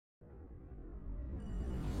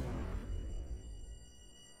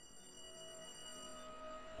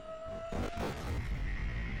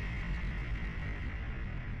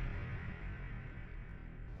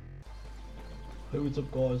Hey, what's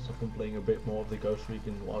up guys, I've been playing a bit more of the Ghost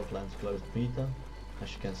Recon Wildlands closed beta.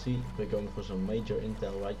 As you can see, we're going for some major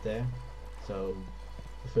intel right there. So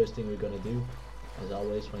the first thing we're gonna do, as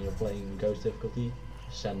always when you're playing Ghost difficulty,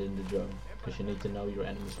 is send in the drone, because you need to know your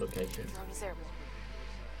enemy's location.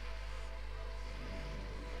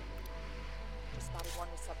 Just spotted one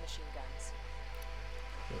with submachine guns.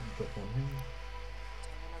 So drop on him.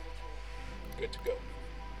 Tango number 3. Good to go.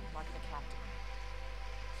 Marking a captain.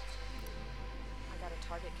 I got a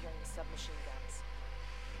target carrying submachine guns.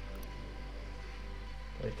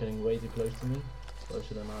 They're getting way too close to me,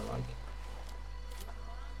 closer than I like.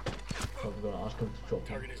 So I'm gonna ask them to drop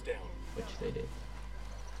him, Target is down. which they did.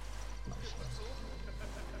 Nice.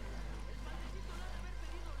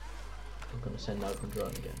 I'm gonna send out the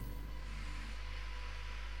drone again.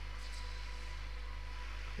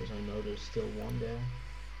 Because I know there's still one there.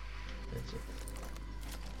 That's it.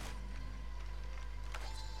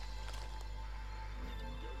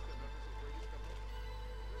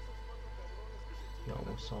 He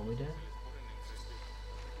almost saw me there.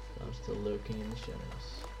 But I'm still lurking in the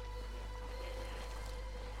shadows.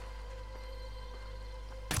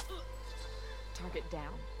 Target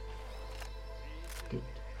down. Good.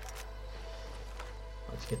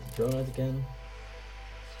 Let's get the drone out again.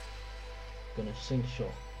 Gonna sync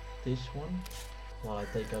shot this one while I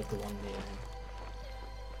take out the one near him.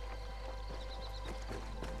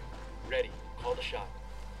 Ready. Call the shot.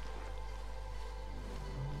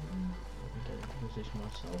 Let me get into position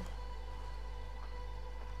myself.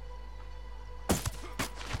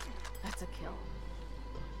 That's a kill.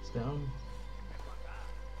 It's down.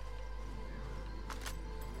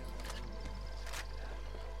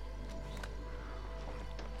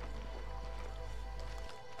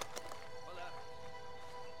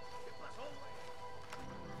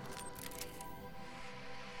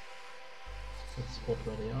 Let's spot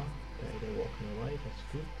where they are. Okay, they're walking away, that's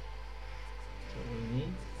good. That's what we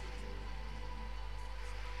need.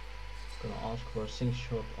 Gonna ask for a sync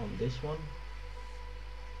shot on this one.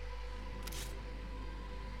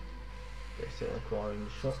 They're still acquiring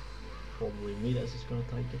the shot. Probably Midas is gonna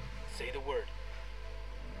take it. Say the word.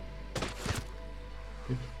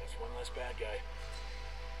 Good. That's one less bad guy.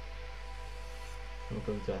 I'm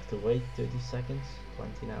going to have to wait 30 seconds,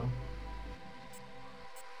 20 now.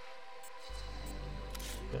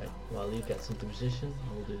 Okay, while he gets into position,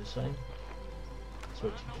 I will do the same.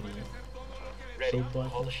 Switch to the Ready. assault Call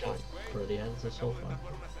rifle. the shot. Already has the assault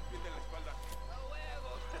rifle.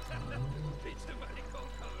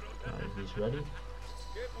 He's ready.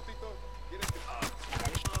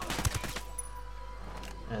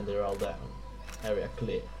 And they're all down. Area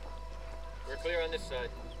clear. We're clear on this side.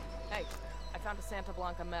 Hey, I found a Santa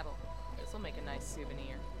Blanca medal. This'll make a nice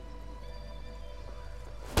souvenir.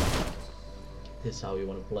 This is how you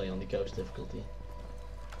want to play on the Ghost difficulty.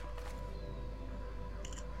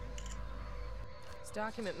 This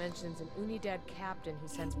document mentions an Unidad captain who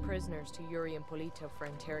sends prisoners to Yuri and Polito for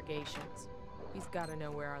interrogations. He's gotta know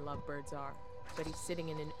where our lovebirds are, but he's sitting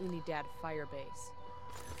in an Unidad firebase.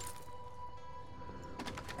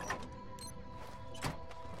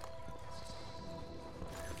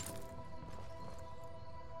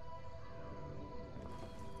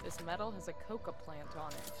 This medal has a coca plant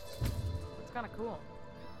on it. It's kinda cool.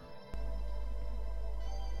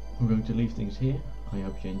 I'm going to leave things here. I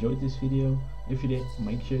hope you enjoyed this video. If you did,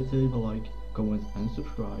 make sure to leave a like, comment and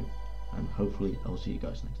subscribe. And hopefully I'll see you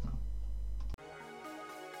guys next time.